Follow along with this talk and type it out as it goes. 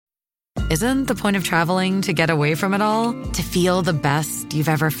Isn't the point of traveling to get away from it all? To feel the best you've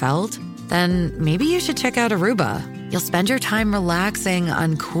ever felt? Then maybe you should check out Aruba. You'll spend your time relaxing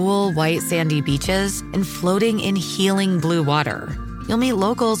on cool, white, sandy beaches and floating in healing blue water. You'll meet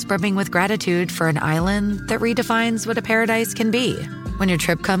locals brimming with gratitude for an island that redefines what a paradise can be. When your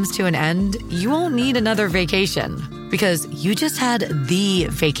trip comes to an end, you won't need another vacation because you just had the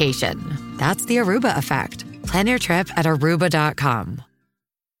vacation. That's the Aruba effect. Plan your trip at Aruba.com.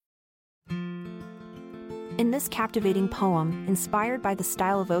 In this captivating poem, inspired by the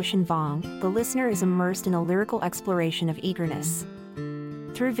style of Ocean Vuong, the listener is immersed in a lyrical exploration of eagerness.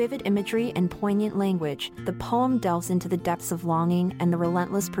 Through vivid imagery and poignant language, the poem delves into the depths of longing and the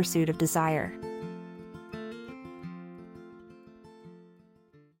relentless pursuit of desire.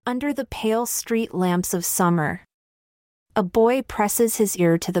 Under the pale street lamps of summer, a boy presses his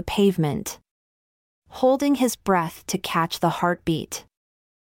ear to the pavement, holding his breath to catch the heartbeat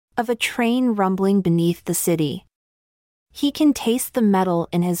of a train rumbling beneath the city. He can taste the metal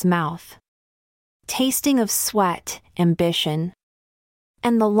in his mouth, tasting of sweat, ambition,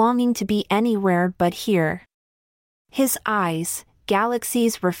 and the longing to be anywhere but here. His eyes,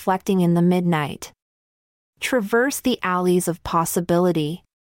 galaxies reflecting in the midnight, traverse the alleys of possibility,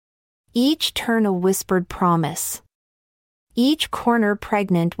 each turn a whispered promise, each corner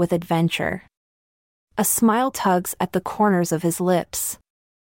pregnant with adventure. A smile tugs at the corners of his lips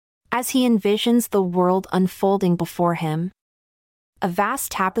as he envisions the world unfolding before him, a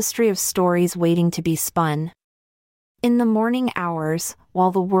vast tapestry of stories waiting to be spun. In the morning hours,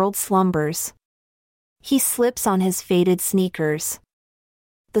 while the world slumbers, he slips on his faded sneakers,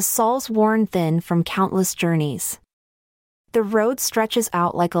 the soles worn thin from countless journeys. The road stretches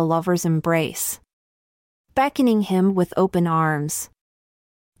out like a lover's embrace, beckoning him with open arms.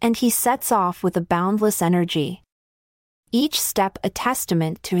 And he sets off with a boundless energy, each step a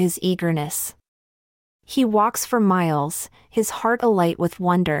testament to his eagerness. He walks for miles, his heart alight with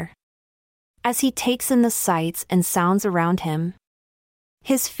wonder, as he takes in the sights and sounds around him.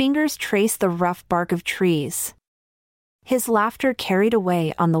 His fingers trace the rough bark of trees, his laughter carried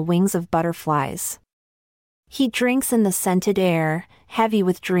away on the wings of butterflies. He drinks in the scented air, heavy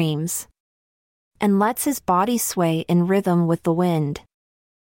with dreams, and lets his body sway in rhythm with the wind.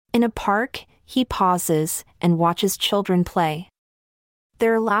 In a park, he pauses and watches children play.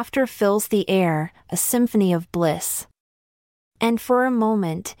 Their laughter fills the air, a symphony of bliss. And for a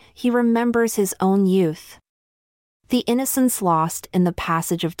moment, he remembers his own youth, the innocence lost in the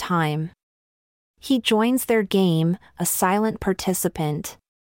passage of time. He joins their game, a silent participant,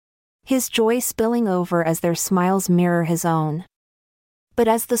 his joy spilling over as their smiles mirror his own. But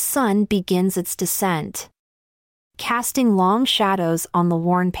as the sun begins its descent, casting long shadows on the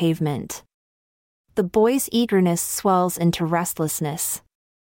worn pavement, the boy's eagerness swells into restlessness.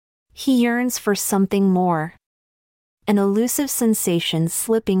 He yearns for something more, an elusive sensation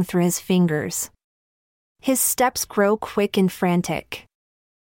slipping through his fingers. His steps grow quick and frantic,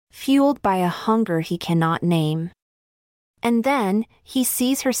 fueled by a hunger he cannot name. And then, he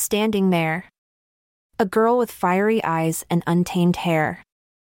sees her standing there, a girl with fiery eyes and untamed hair.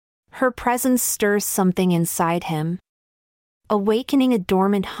 Her presence stirs something inside him, awakening a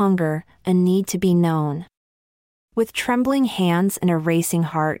dormant hunger, a need to be known. With trembling hands and a racing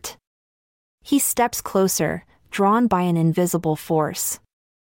heart, he steps closer, drawn by an invisible force.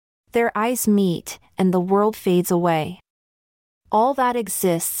 Their eyes meet, and the world fades away. All that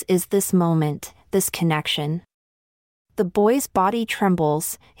exists is this moment, this connection. The boy's body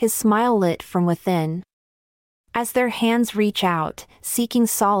trembles, his smile lit from within, as their hands reach out, seeking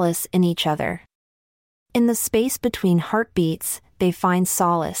solace in each other. In the space between heartbeats, they find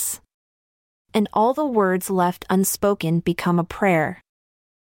solace. And all the words left unspoken become a prayer.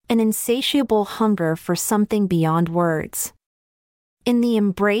 An insatiable hunger for something beyond words. In the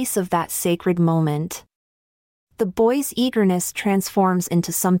embrace of that sacred moment, the boy's eagerness transforms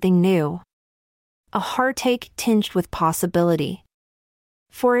into something new. A heartache tinged with possibility.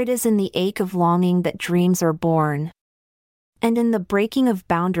 For it is in the ache of longing that dreams are born, and in the breaking of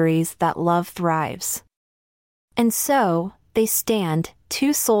boundaries that love thrives. And so, they stand,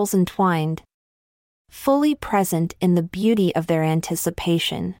 two souls entwined, fully present in the beauty of their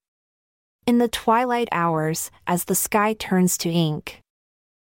anticipation. In the twilight hours, as the sky turns to ink,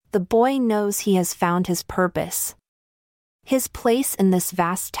 the boy knows he has found his purpose, his place in this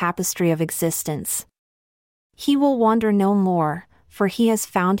vast tapestry of existence. He will wander no more, for he has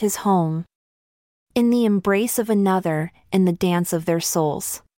found his home. In the embrace of another, in the dance of their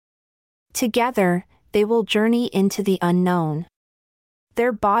souls. Together, they will journey into the unknown.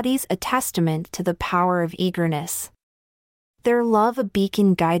 Their bodies a testament to the power of eagerness. their love a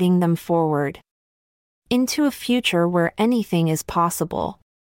beacon guiding them forward into a future where anything is possible.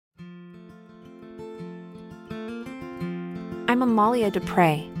 I'm Amalia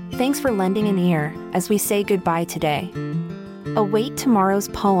Dupre. Thanks for lending an ear as we say goodbye today. Await tomorrow's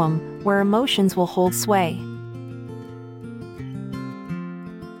poem where emotions will hold sway.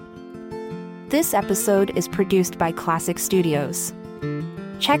 This episode is produced by Classic Studios.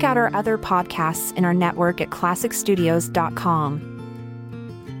 Check out our other podcasts in our network at classicstudios.com.